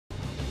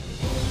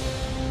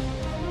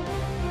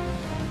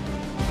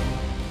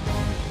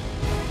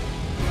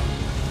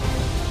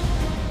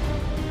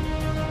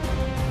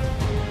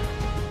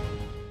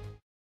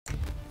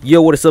Yo,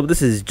 what is up?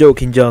 This is Joe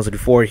King Johnson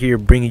 4 here,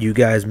 bringing you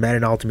guys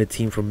Madden Ultimate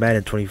Team from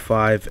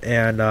Madden25,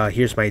 and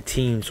here's my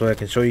team so I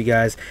can show you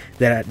guys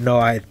that no,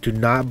 I do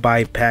not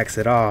buy packs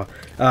at all.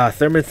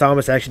 Thurman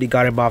Thomas actually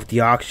got him off the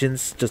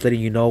auctions, just letting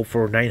you know,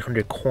 for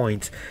 900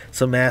 coins.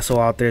 Some asshole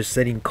out there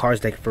selling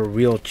cards like for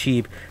real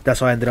cheap.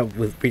 That's why I ended up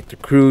with Victor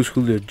Cruz,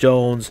 Julio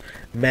Jones,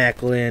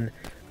 Macklin,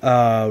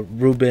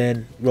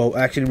 Ruben. Well,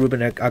 actually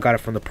Ruben, I got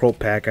it from the Pro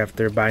Pack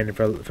after buying it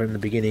from the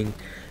beginning.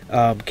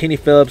 Kenny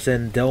Phillips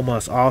and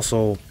Delmas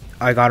also,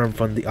 I got them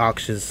from the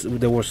auctions.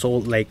 They were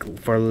sold like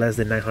for less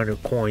than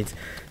 900 coins,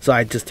 so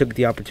I just took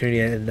the opportunity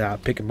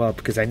and pick them up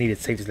because I needed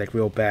safeties like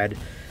real bad.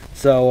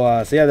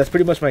 So yeah, that's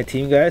pretty much my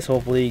team, guys.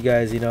 Hopefully you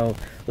guys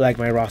like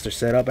my roster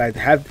setup.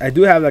 I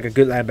do have like a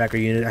good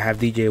linebacker unit. I have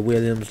DJ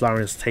Williams,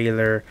 Lawrence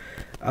Taylor.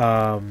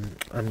 I'm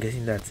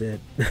guessing that's it.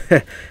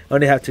 I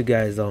only have two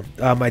guys though.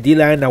 My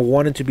D-line, I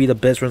wanted to be the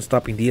best run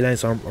stopping D-line,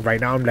 so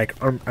right now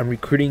I'm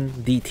recruiting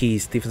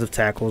DTs, defensive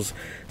tackles.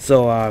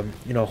 So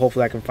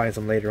hopefully I can find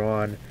some later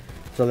on.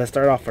 So let's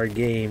start off our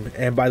game.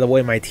 And by the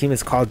way, my team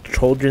is called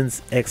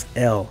Trojans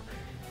XL.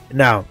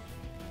 Now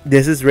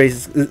this is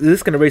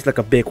gonna raise like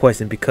a big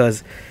question,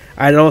 because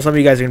I know some of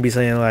you guys are gonna be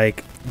saying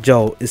like,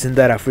 Joe, isn't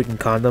that a freaking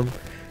condom?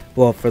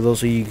 Well, for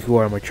those of you who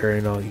are mature,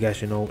 you guys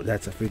should know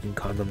that's a freaking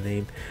condom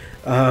name.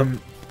 I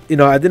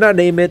did not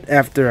name it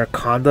after a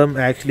condom.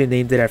 I actually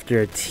named it after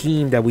a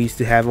team that we used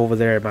to have over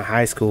there at my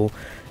high school,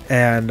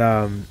 and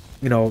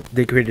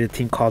they created a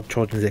team called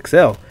Trojans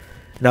XL.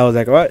 And I was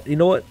like, what? You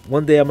know what?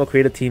 One day I'm gonna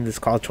create a team that's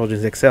called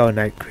Trojans XL, and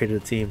I created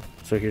a team.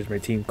 So here's my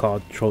team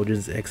called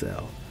Trojans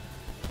XL.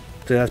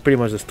 So that's pretty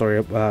much the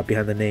story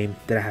behind the name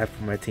that I have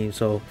for my team.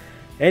 So,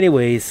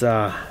 anyways,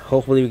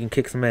 hopefully we can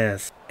kick some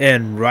ass.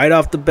 And right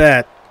off the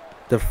bat,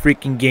 the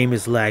freaking game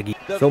is laggy.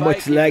 So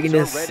much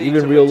lagginess,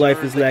 even real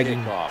life is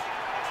lagging. God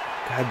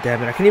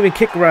damn it, I can't even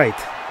kick right.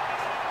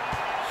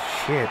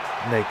 Shit,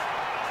 like,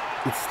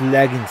 it's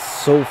lagging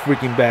so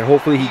freaking bad.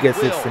 Hopefully he gets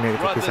it tonight,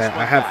 because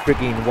I have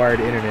freaking wired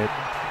internet.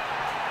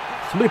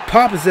 Somebody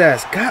pop his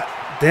ass. God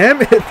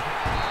damn it.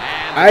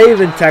 I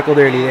even tackled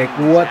early. Like,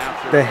 what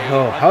the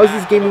hell? How is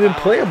this game even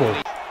playable?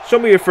 Show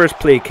me your first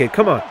play, kid.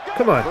 Come on.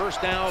 Come on.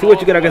 See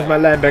what you got against my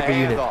linebacker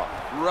unit.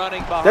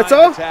 That's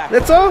all?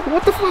 That's all?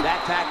 What the fuck?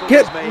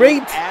 Get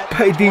raped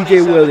by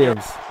DJ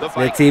Williams.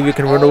 Let's see if we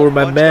can run over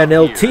my man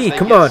LT.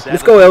 Come on.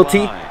 Let's go,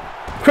 LT.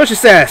 Crush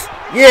his ass.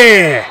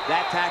 Yeah.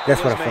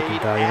 That's what I fucking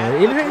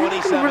thought, You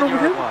can run over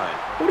him?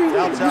 What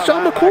are you,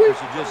 Sean McCoy?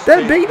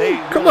 That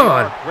baby? Come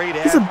on.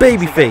 He's a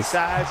baby face.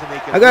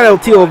 I got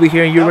LT over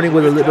here, and you're running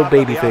with a little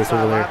baby face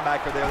over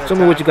there. Show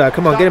me what you got.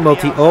 Come on, get him,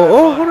 LT.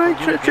 Oh, hold on.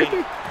 Try to trick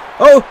me.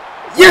 Oh,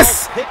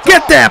 yes.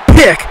 Get that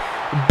pick.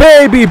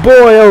 Baby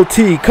boy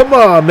LT, come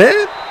on,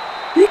 man.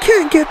 You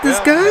can't get this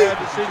guy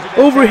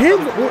over him.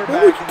 What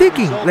were you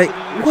thinking? Like,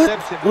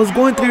 what was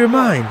going through your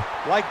mind?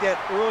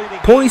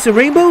 Ponies and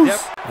rainbows?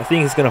 I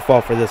think he's gonna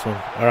fall for this one.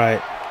 All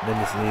right, let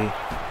me see.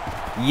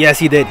 Yes,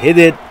 he did. He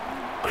did.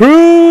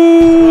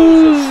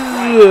 Cruz.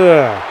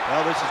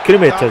 Could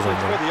have made a touchdown,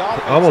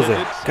 man. Almost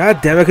there.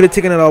 God damn, I could have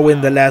taken it all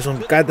in the last one.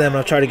 God damn,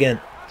 I'll try it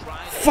again.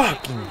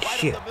 Fucking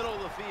shit.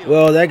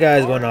 Well, that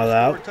guy's going all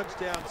out.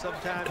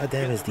 God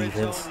damn his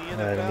defense.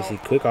 Alright, let me see.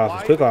 Quick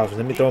offense, quick offense.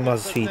 Let me throw him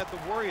off his feet.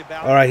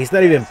 Alright, he's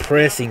not even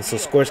pressing, so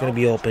score's going to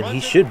be open. He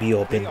should be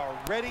open.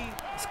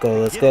 Let's go,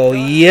 let's go.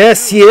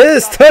 Yes, he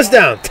is.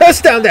 Touchdown.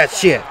 Touchdown that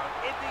shit.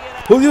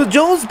 Julio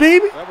Jones,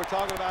 baby.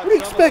 What do you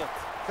expect?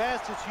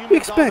 What do you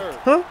expect,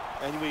 huh?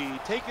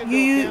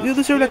 You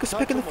deserve like a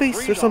speck in the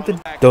face or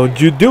something.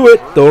 Don't you do it.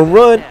 Don't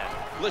run.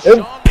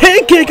 And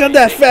pancake on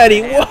that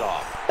fatty. What?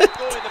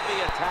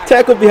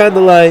 Tackle behind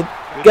the line.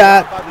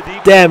 God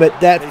damn it,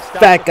 that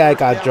fat guy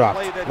got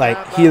dropped. Like,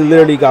 he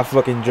literally got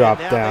fucking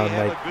dropped down.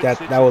 Like,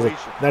 that was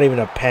not even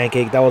a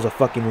pancake. That was a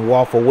fucking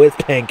waffle with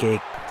pancake.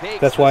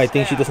 That's why I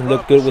think she doesn't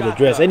look good with the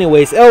dress.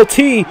 Anyways, LT,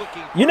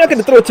 you're not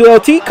gonna throw it to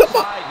LT. Come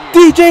on,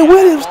 DJ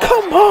Williams,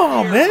 come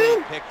on,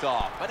 man.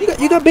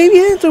 You got baby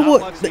hands or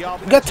what? You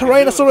got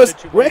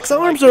Tyrannosaurus Rex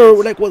arms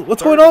or like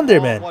what's going on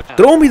there, man?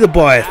 Throw me the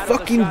ball. I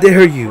fucking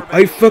dare you.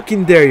 I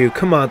fucking dare you.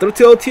 Come on, throw it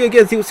to LT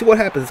again. See what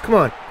happens. Come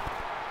on.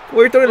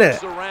 Where are you throwing it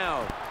at?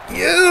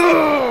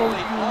 Yeah!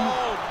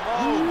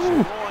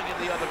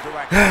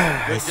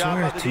 I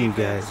swear to you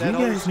guys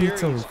need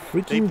some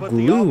freaking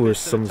glue or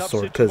some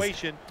sort, because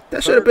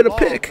that should have been a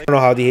pick. I don't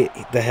know how the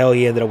hell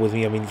he ended up with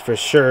me. I mean, for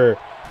sure,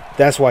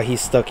 that's why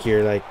he's stuck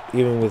here, like,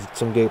 even with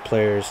some good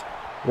players.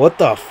 What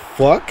the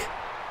fuck?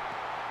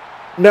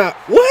 Now,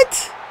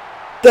 what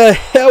the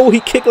hell would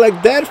he kick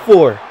like that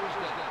for?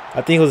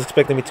 I think he was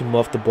expecting me to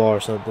muff the ball or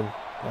something.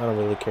 I don't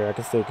really care. I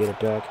can still get it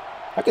back.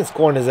 I can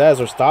score on his ass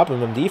or stop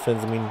him on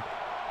defense. I mean,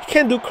 he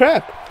can't do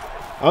crap.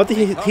 I don't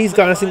think he's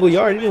gotten a single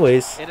yard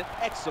anyways.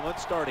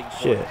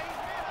 Shit.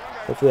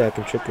 Hopefully I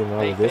can trick him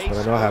out with this one.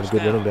 I know I have a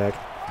good running back.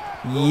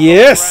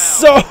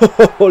 Yes!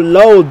 Oh,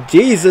 Lord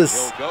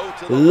Jesus.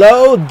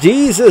 Lord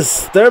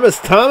Jesus. Thurman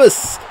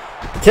Thomas.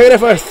 Taking it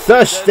for a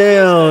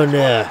touchdown.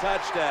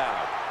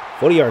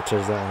 40 yard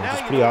touchdown, which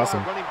is pretty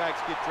awesome.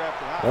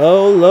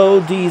 Oh,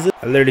 low Jesus.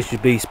 I literally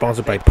should be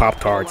sponsored by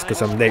Pop-Tarts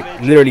because I'm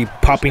literally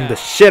popping the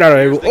shit out of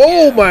everyone.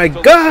 Oh my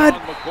god!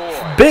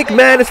 Big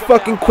man is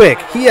fucking quick.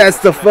 He has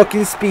the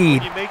fucking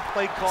speed.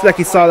 It's like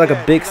he saw like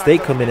a big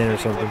steak coming in or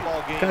something.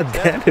 God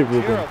damn it,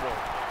 Ruben.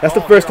 That's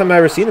the first time I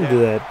ever seen him do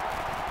that.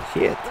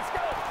 Shit.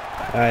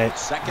 Alright,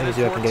 let me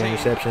see if I can get an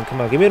interception.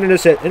 Come on, give me an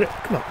interception.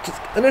 Come on, just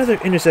another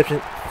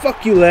interception.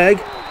 Fuck you, lag.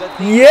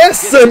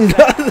 Yes,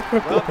 another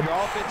one.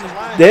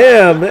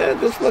 Damn, man,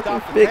 those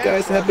fucking big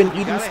guys have been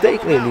eating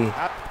steak lately.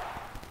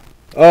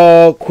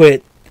 Oh,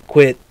 quit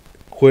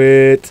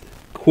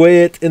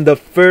in the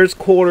first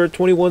quarter.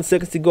 21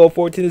 seconds to go,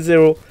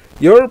 14-0.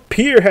 Your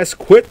peer has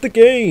quit the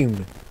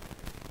game.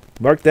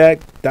 Mark that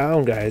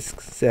down, guys.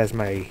 That's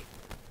my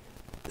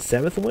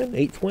 7th win,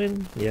 8th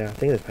win. Yeah, I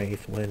think that's my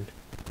 8th win.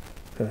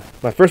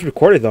 My first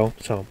recorded though,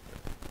 so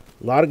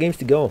a lot of games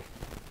to go.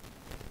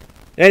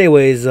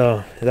 Anyways,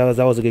 that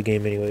was a good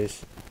game.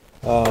 Anyways,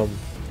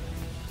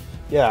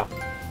 yeah.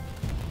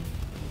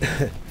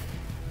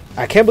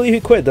 I can't believe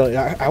he quit though.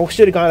 I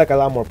should have gotten like a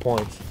lot more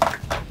points.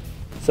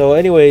 So,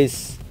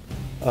 anyways,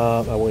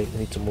 oh wait, I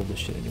need to move this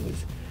shit.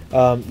 Anyways,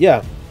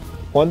 yeah,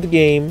 won the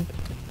game,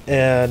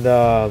 and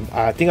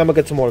I think I'm gonna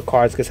get some more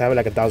cards because I have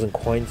like 1,000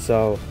 coins.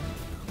 So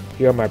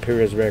here are my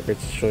previous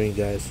records showing you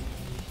guys.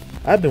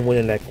 I've been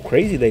winning like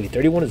crazy lately.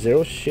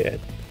 31-0. Shit.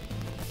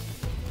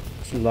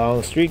 It's a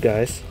long streak,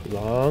 guys.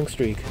 Long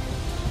streak.